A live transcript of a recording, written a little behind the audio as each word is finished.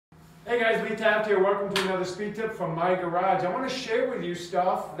Hey guys, Lee Taft here. Welcome to another speed tip from my garage. I want to share with you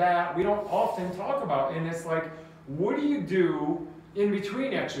stuff that we don't often talk about, and it's like, what do you do in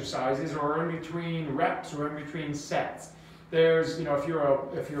between exercises, or in between reps, or in between sets? There's, if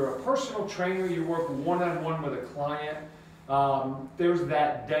you're a personal trainer, you work one-on-one with a client. There's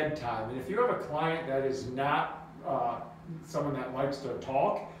that dead time, and if you have a client that is not someone that likes to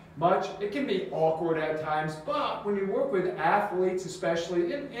talk much, it can be awkward at times, but when you work with athletes,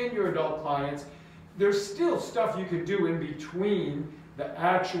 especially, and your adult clients, there's still stuff you could do in between the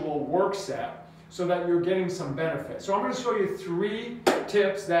actual work set so that you're getting some benefit. So I'm going to show you 3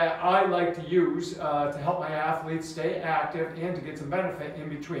 tips that I like to use to help my athletes stay active and to get some benefit in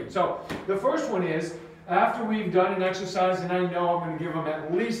between. So the first one is, after we've done an exercise, and I know I'm going to give them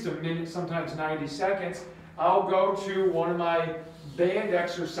at least a minute, sometimes 90 seconds, I'll go to one of my band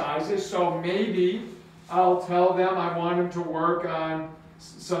exercises. So maybe I'll tell them I want them to work on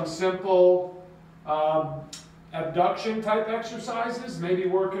some simple abduction type exercises, maybe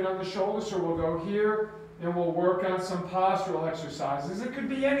working on the shoulders. So we'll go here and we'll work on some postural exercises. It could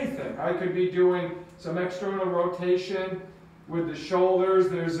be anything. I could be doing some external rotation with the shoulders.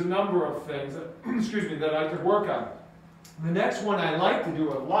 There's a number of things that, that I could work on. The next one I like to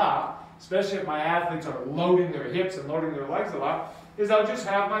do a lot, especially if my athletes are loading their hips and loading their legs a lot, is I'll just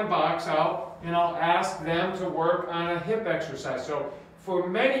have my box out and I'll ask them to work on a hip exercise. So for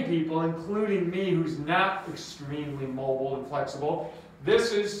many people, including me, who's not extremely mobile and flexible,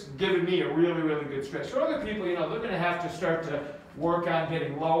 this is giving me a really, really good stretch. For other people, they're going to have to start to work on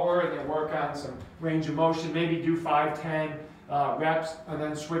getting lower and then work on some range of motion, maybe do 5, 10 reps and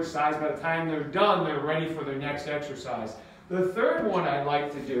then switch sides. By the time they're done, they're ready for their next exercise. The third one I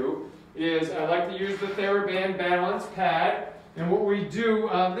like to do is I like to use the TheraBand balance pad. And what we do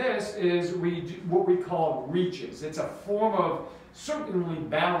on this is we do what we call reaches. It's a form of certainly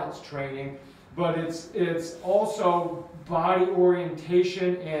balance training, but it's also body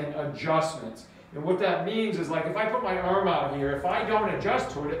orientation and adjustments. And what that means is, like, if I put my arm out here, if I don't adjust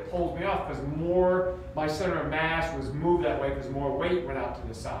to it, it pulls me off because my center of mass was moved that way because more weight went out to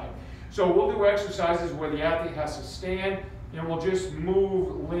the side. So we'll do exercises where the athlete has to stand and we'll just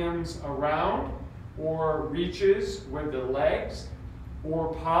move limbs around, or reaches with the legs,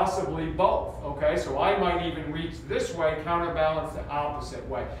 or possibly both, okay? So I might even reach this way, counterbalance the opposite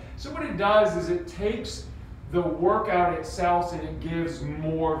way. So what it does is it takes the workout itself and it gives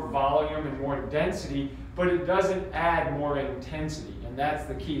more volume and more density, but it doesn't add more intensity, and that's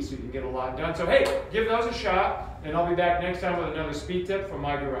the key, so you can get a lot done. So hey, give those a shot, and I'll be back next time with another speed tip from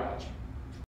my garage.